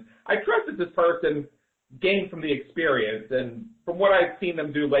reason. And I trusted this person, gained from the experience, and from what I've seen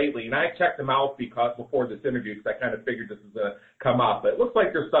them do lately. And I checked them out before this interview because I kind of figured this was going to come up. But it looks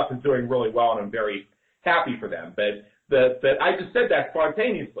like their stuff is doing really well, and I'm very happy for them. But I just said that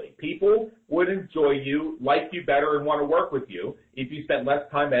spontaneously. People would enjoy you, like you better, and want to work with you if you spent less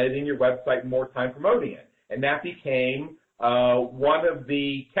time editing your website and more time promoting it. And that became one of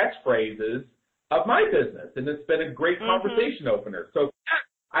the catchphrases of my business, and it's been a great conversation opener. So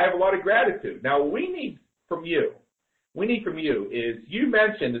I have a lot of gratitude. Now, what we need from you we need from you is you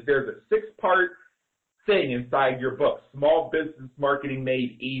mentioned that there's a 6-part thing inside your book, Small Business Marketing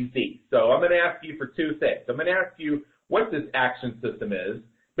Made Easy. So I'm going to ask you for 2 things. I'm going to ask you what this action system is.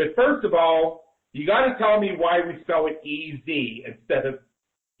 But first of all, you got to tell me why we spell it easy instead of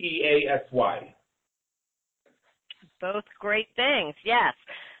EASY. Both great things, yes.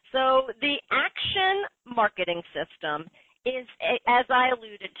 So the action marketing system is, as I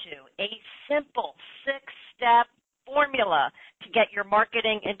alluded to, a simple 6-step formula to get your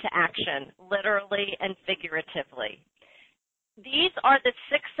marketing into action, literally and figuratively. These are the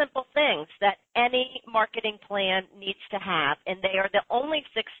 6 simple things that any marketing plan needs to have, and they are the only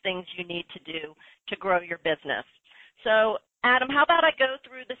 6 things you need to do to grow your business. So, Adam, how about I go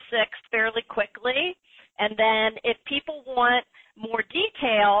through the 6 fairly quickly, and then if people want more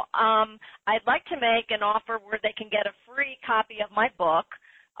detail, I'd like to make an offer where they can get a free copy of my book,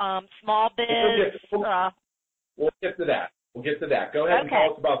 Small Biz. We'll get to that. Go ahead and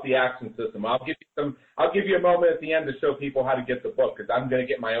tell us about the action system. I'll give you a moment at the end to show people how to get the book because I'm going to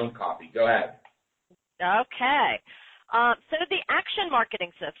get my own copy. Go ahead. Okay. So the action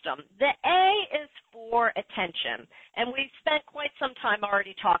marketing system, the A is for attention, and we've spent quite some time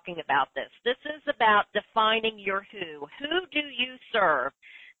already talking about this. This is about defining your who. Who do you serve?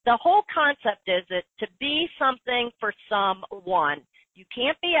 The whole concept is it to be something for someone. You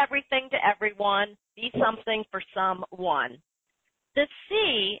can't be everything to everyone. Be something for someone. The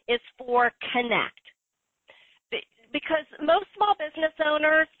C is for connect, because most small business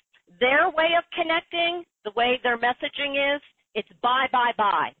owners, their way of connecting, the way their messaging is, it's buy my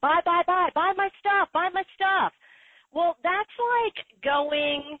stuff. Well, that's like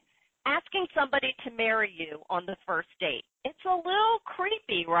asking somebody to marry you on the first date. It's a little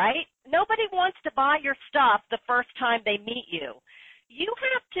creepy, right? Nobody wants to buy your stuff the first time they meet you. You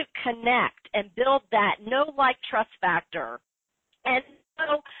have to connect and build that know-like trust factor. And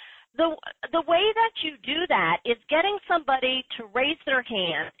so the way that you do that is getting somebody to raise their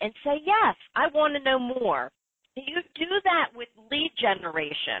hand and say, yes, I want to know more. You do that with lead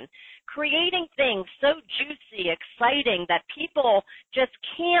generation, creating things so juicy, exciting that people just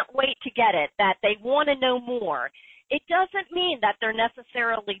can't wait to get it, that they want to know more. It doesn't mean that they're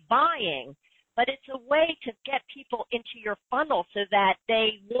necessarily buying, but it's a way to get people into your funnel so that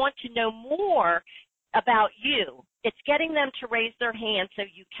they want to know more about you. It's getting them to raise their hand so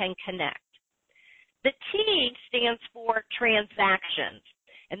you can connect. The T stands for transactions.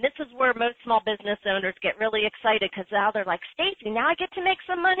 And this is where most small business owners get really excited because now they're like, Stacy, now I get to make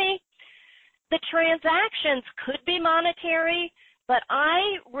some money? The transactions could be monetary, but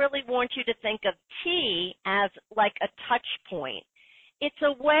I really want you to think of T as like a touch point. It's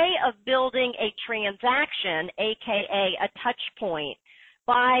a way of building a transaction, aka a touch point,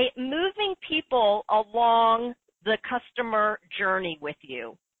 by moving people along the customer journey with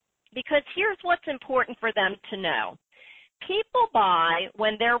you. Because here's what's important for them to know. People buy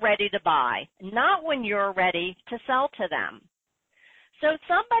when they're ready to buy, not when you're ready to sell to them. So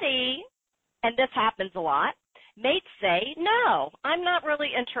somebody, and this happens a lot, may say, no, I'm not really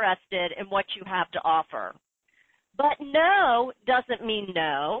interested in what you have to offer. But no doesn't mean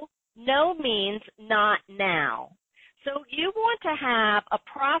no. No means not now. So you want to have a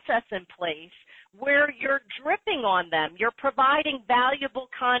process in place where you're dripping on them, you're providing valuable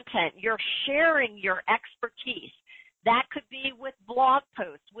content, you're sharing your expertise. That could be with blog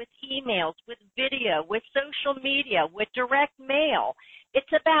posts, with emails, with video, with social media, with direct mail.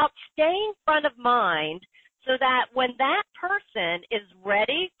 It's about staying front of mind so that when that person is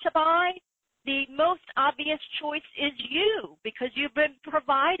ready to buy, the most obvious choice is you because you've been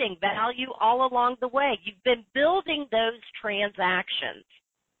providing value all along the way. You've been building those transactions.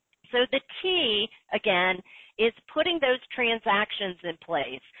 So the T, again, is putting those transactions in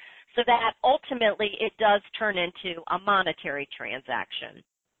place so that ultimately it does turn into a monetary transaction.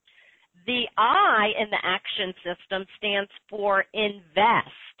 The I in the action system stands for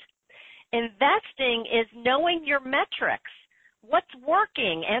invest. Investing is knowing your metrics, what's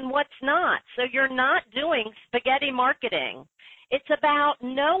working and what's not. So you're not doing spaghetti marketing. It's about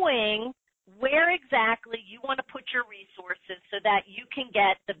knowing where exactly you want to put your resources so that you can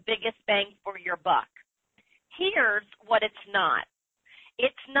get the biggest bang for your buck. Here's what it's not.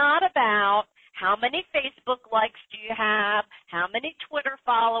 It's not about how many Facebook likes do you have, how many Twitter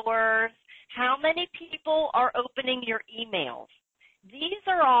followers, how many people are opening your emails. These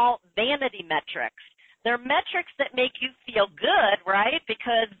are all vanity metrics. They're metrics that make you feel good, right?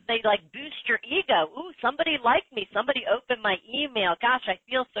 Because they like boost your ego. Ooh, somebody liked me. Somebody opened my email. Gosh, I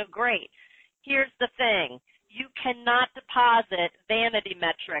feel so great. Here's the thing. You cannot deposit vanity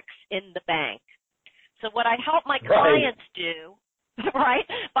metrics in the bank. So what I help my clients do, right,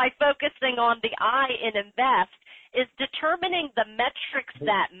 by focusing on the I in invest, is determining the metrics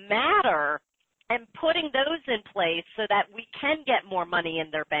that matter and putting those in place so that we can get more money in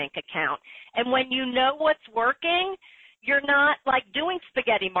their bank account. And when you know what's working, you're not like doing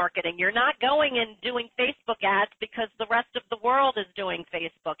spaghetti marketing. You're not going and doing Facebook ads because the rest of the world is doing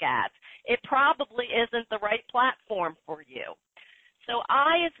Facebook ads. It probably isn't the right platform for you. So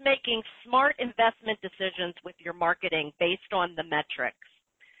I is making smart investment decisions with your marketing based on the metrics.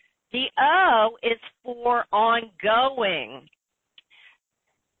 The O is for ongoing.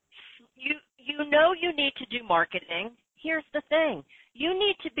 You know you need to do marketing. Here's the thing. You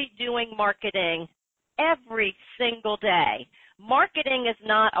need to be doing marketing every single day. Marketing is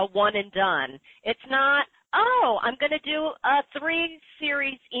not a one and done. It's not, oh, I'm going to do a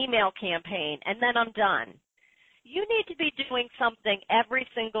 3-series email campaign and then I'm done. You need to be doing something every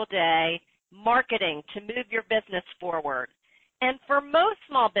single day, marketing to move your business forward. And for most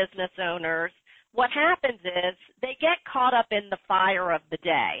small business owners, what happens is they get caught up in the fire of the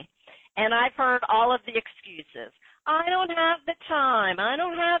day. And I've heard all of the excuses. I don't have the time. I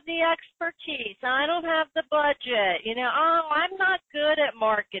don't have the expertise. I don't have the budget. Oh, I'm not good at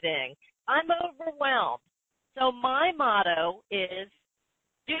marketing. I'm overwhelmed. So my motto is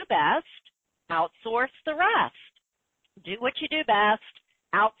do best, outsource the rest. Do what you do best,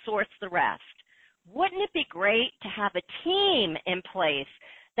 outsource the rest. Wouldn't it be great to have a team in place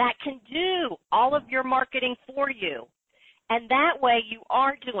that can do all of your marketing for you? And that way you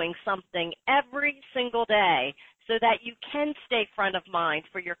are doing something every single day so that you can stay front of mind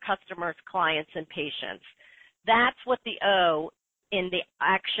for your customers, clients, and patients. That's what the O in the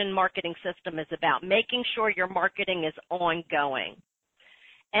Action Marketing System is about, making sure your marketing is ongoing.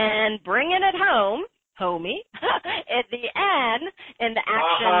 And bringing it home, homie, at the N in the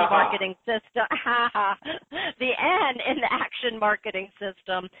Action Marketing System, the N in the Action Marketing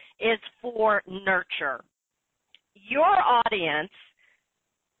System is for nurture. Your audience,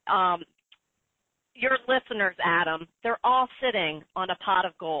 your listeners, Adam, they're all sitting on a pot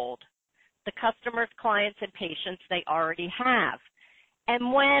of gold. The customers, clients, and patients they already have.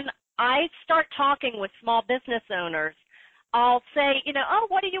 And when I start talking with small business owners, I'll say, oh,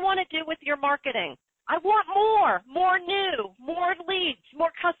 what do you want to do with your marketing? I want more new, more leads,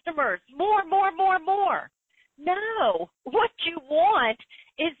 more customers, more. No, what you want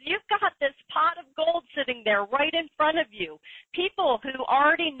is you've got this pot of gold sitting there right in front of you. People who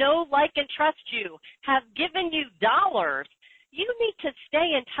already know, like, and trust you have given you dollars. You need to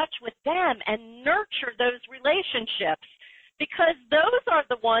stay in touch with them and nurture those relationships because those are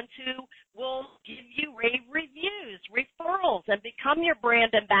the ones who will give you rave reviews, referrals, and become your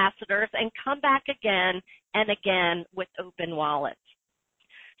brand ambassadors and come back again and again with open wallets.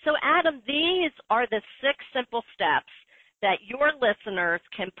 So, Adam, these are the 6 simple steps that your listeners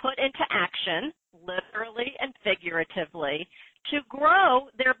can put into action, literally and figuratively, to grow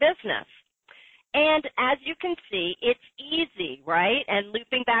their business. And as you can see, it's easy, right? And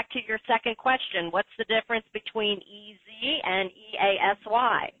looping back to your second question, what's the difference between EASY and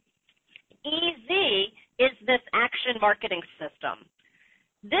EASY? EASY is this Action Marketing System.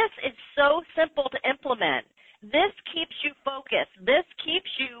 This is so simple to implement. This keeps you focused. This keeps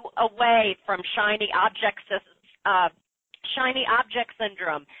you away from shiny object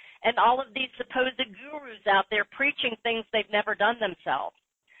syndrome and all of these supposed gurus out there preaching things they've never done themselves.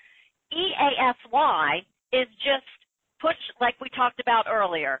 EASY is just push, like we talked about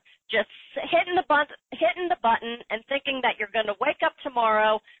earlier, just hitting the button and thinking that you're going to wake up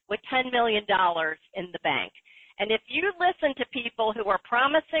tomorrow with $10 million in the bank. And if you listen to people who are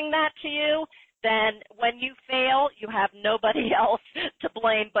promising that to you, then when you fail, you have nobody else to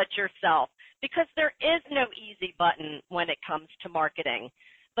blame but yourself because there is no easy button when it comes to marketing.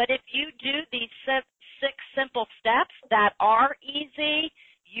 But if you do these 6 simple steps that are easy,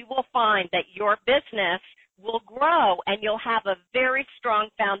 you will find that your business will grow and you'll have a very strong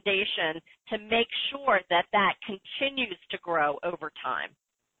foundation to make sure that that continues to grow over time.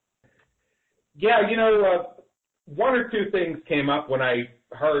 Yeah, 1 or 2 things came up when I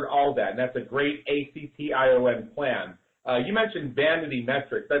heard all that, and that's a great ACTION plan. You mentioned vanity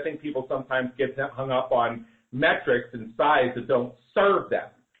metrics. I think people sometimes get hung up on metrics and size that don't serve them.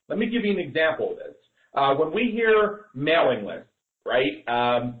 Let me give you an example of this. When we hear mailing lists, right,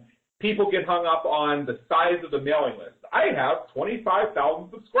 people get hung up on the size of the mailing list. I have 25,000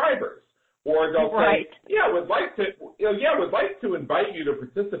 subscribers. Or they'll say, would like to invite you to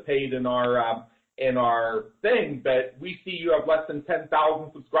participate in our thing, but we see you have less than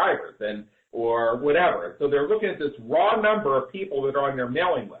 10,000 subscribers or whatever. So they're looking at this raw number of people that are on their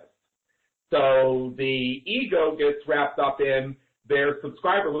mailing list. So the ego gets wrapped up in their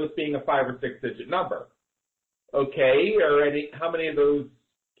subscriber list being a 5 or 6 digit number. Okay, how many of those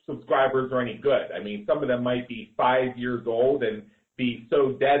subscribers are any good? I mean, some of them might be 5 years old and be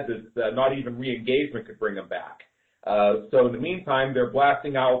so dead that not even re-engagement could bring them back. So in the meantime, they're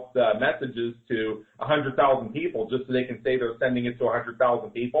blasting out messages to 100,000 people just so they can say they're sending it to 100,000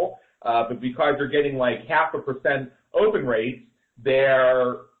 people. But because they're getting like 0.5% open rates,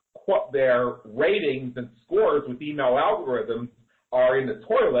 their ratings and scores with email algorithms are in the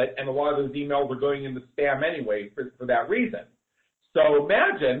toilet, and a lot of those emails are going into spam anyway for that reason. So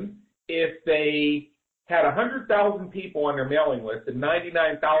imagine if they had 100,000 people on their mailing list and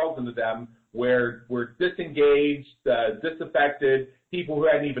 99,000 of them were disengaged, disaffected, people who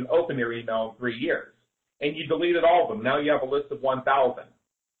hadn't even opened their email in 3 years. And you deleted all of them. Now you have a list of 1,000.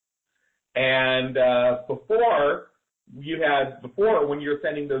 And before, when you're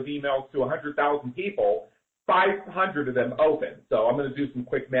sending those emails to 100,000 people, 500 of them open. So I'm going to do some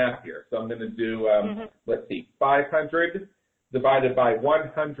quick math here. So I'm going to do, let's see, 500 divided by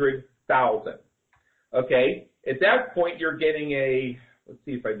 100,000. Okay, at that point you're getting let's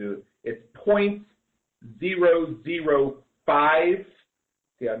see if I do it's 0.005.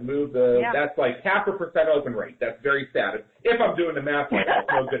 See, I moved that's like 0.5% open rate. That's very sad. If I'm doing the math right,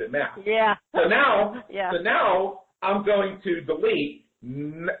 I'm no good at math. Yeah. So now I'm going to delete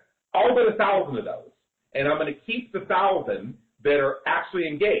all but 1,000 of those, and I'm going to keep the 1,000 that are actually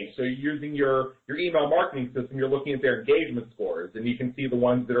engaged. So you're using your email marketing system, you're looking at their engagement scores, and you can see the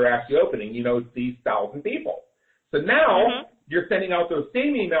ones that are actually opening. You know, it's these 1,000 people. So now you're sending out those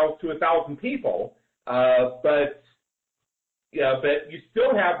same emails to 1,000 people, but you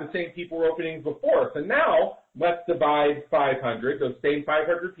still have the same people opening before. So now let's divide 500, those same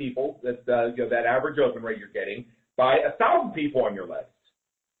 500 people, that average open rate you're getting, by 1,000 people on your list.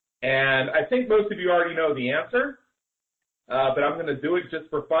 And I think most of you already know the answer. But I'm going to do it just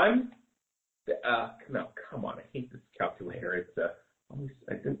for fun. No, come on, I hate this calculator.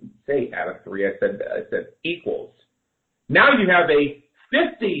 I didn't say out of 3. I said equals. Now you have a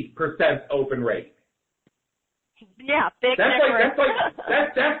 50% open rate. Yeah, big difference.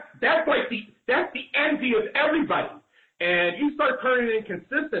 That's the envy of everybody. And you start turning in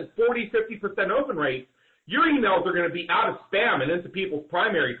consistent 40-50% open rates, your emails are going to be out of spam and into people's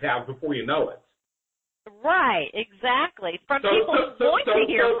primary tabs before you know it. Right, exactly. From people who want to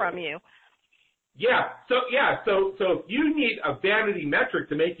hear from you. Yeah. So if you need a vanity metric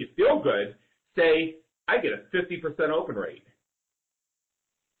to make you feel good, say I get a 50% open rate,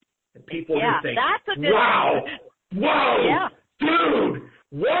 and people are going to think, "Wow, whoa, dude,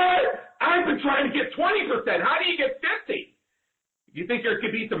 what? I've been trying to get 20%. How do you get 50?" You think there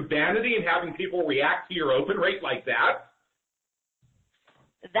could be some vanity in having people react to your open rate like that?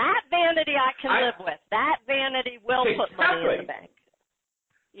 That vanity I can live with. That vanity will put money in the bank.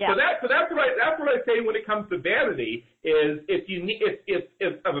 Yeah. So that's what I say when it comes to vanity is if you need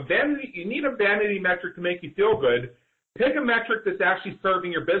you need a vanity metric to make you feel good, pick a metric that's actually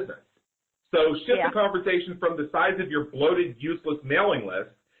serving your business. So shift the conversation from the size of your bloated, useless mailing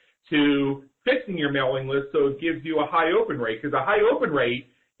list to fixing your mailing list so it gives you a high open rate, because a high open rate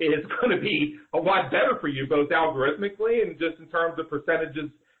is going to be a lot better for you, both algorithmically and just in terms of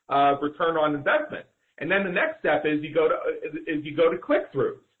percentages return on investment. And then the next step is you go to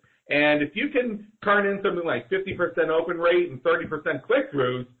click-throughs. And if you can turn in something like 50% open rate and 30%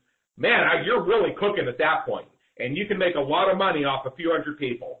 click-throughs, man, you're really cooking at that point. And you can make a lot of money off a few hundred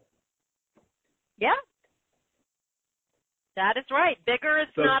people. Yeah. That is right. Bigger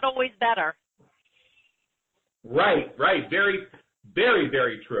is not always better. Right. Very, very,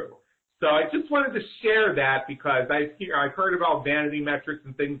 very true. So I just wanted to share that because I've heard about vanity metrics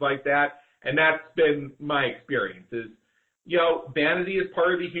and things like that, and that's been my experience. Is, vanity is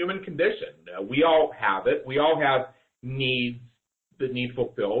part of the human condition. We all have it. We all have needs that need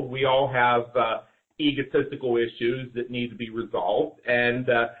fulfilled. We all have egotistical issues that need to be resolved, and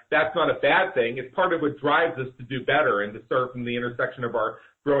that's not a bad thing. It's part of what drives us to do better and to serve from the intersection of our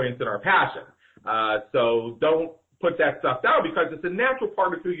brilliance and our passion. So don't put that stuff down because it's a natural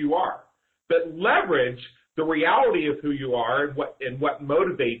part of who you are. But leverage the reality of who you are and what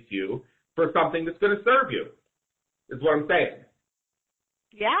motivates you for something that's going to serve you, is what I'm saying.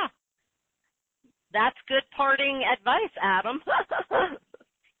 Yeah. That's good parting advice, Adam.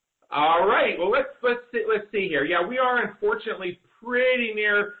 All right. Well, let's see here. Yeah, we are unfortunately pretty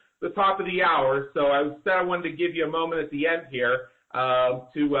near the top of the hour, so I wanted to give you a moment at the end here to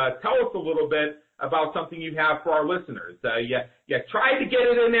tell us a little bit about something you have for our listeners. You tried to get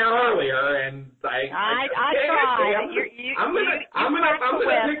it in there earlier, and I tried. I'm gonna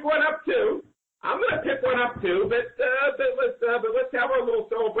pick one up too. But let's have our little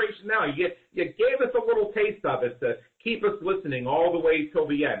celebration now. You gave us a little taste of it to keep us listening all the way till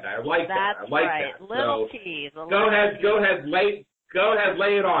the end. I like that. I like right. that. Little tease. Go ahead,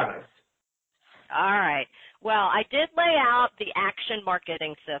 lay it on us. All right. Well, I did lay out the action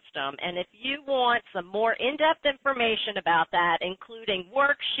marketing system, and if you want some more in-depth information about that, including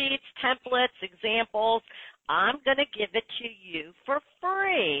worksheets, templates, examples, I'm going to give it to you for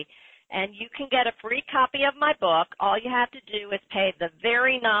free. And you can get a free copy of my book. All you have to do is pay the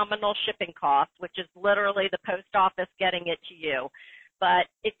very nominal shipping cost, which is literally the post office getting it to you. But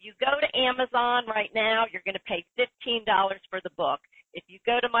if you go to Amazon right now, you're going to pay $15 for the book. If you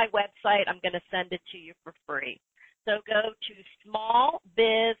go to my website, I'm going to send it to you for free. So go to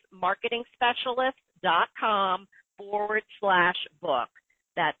smallbizmarketingspecialist.com/book.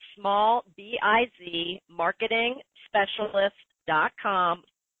 That's small, B-I-Z,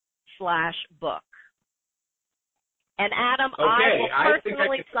 marketingspecialist.com/book. And Adam, I will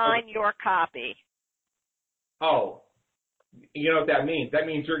personally sign your copy. Oh, you know what that means? That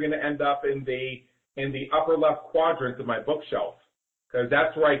means you're going to end up in the upper left quadrant of my bookshelf, because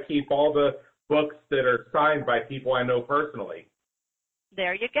that's where I keep all the books that are signed by people I know personally.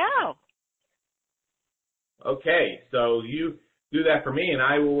 There you go. Okay, so you do that for me, and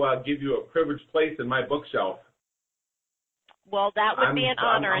I will give you a privileged place in my bookshelf. Well, that would be an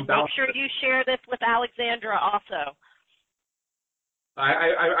honor, and make sure you share this with Alexandra also.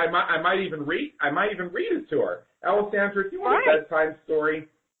 I might even read it to her. Alexandra, if you want a bedtime story,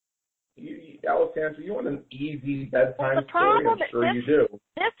 Alexandra, you want an easy bedtime story? I'm sure you do.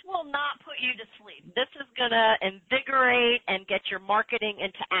 This will not put you to sleep. This is going to invigorate and get your marketing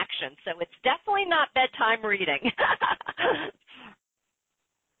into action. So it's definitely not bedtime reading.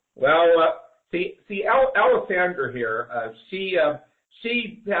 Well, see, Alessandra here, she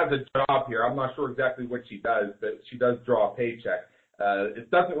has a job here. I'm not sure exactly what she does, but she does draw a paycheck. It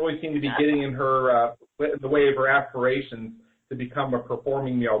doesn't really seem to be getting in her in the way of her aspirations to become a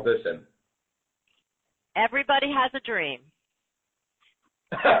performing musician. Everybody has a dream.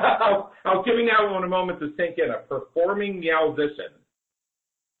 I'll give you that one a moment to sink in. A performing musician.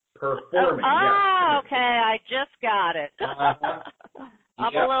 Performing. Oh, okay. I just got it.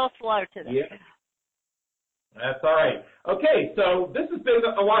 I'm a little slow today. Yeah. That's all right. Okay, so this has been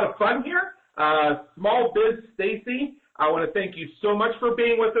a lot of fun here. Small Biz Stacy, I want to thank you so much for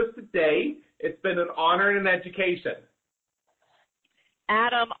being with us today. It's been an honor and an education.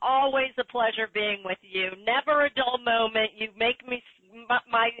 Adam, always a pleasure being with you. Never a dull moment. You make me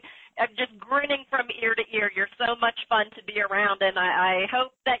I'm just grinning from ear to ear. You're so much fun to be around, and I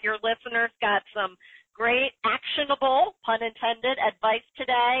hope that your listeners got some great, actionable, pun intended, advice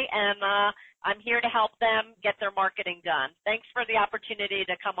today, and I'm here to help them get their marketing done. Thanks for the opportunity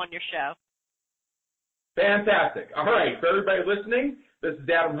to come on your show. Fantastic. All right, for everybody listening, this is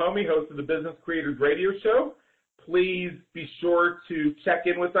Adam Homey, host of the Business Creators Radio Show. Please be sure to check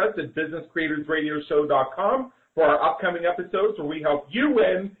in with us at businesscreatorsradioshow.com for our upcoming episodes where we help you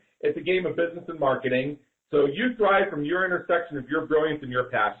win at the game of business and marketing so you thrive from your intersection of your brilliance and your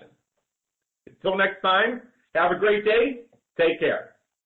passion. Until next time, have a great day. Take care.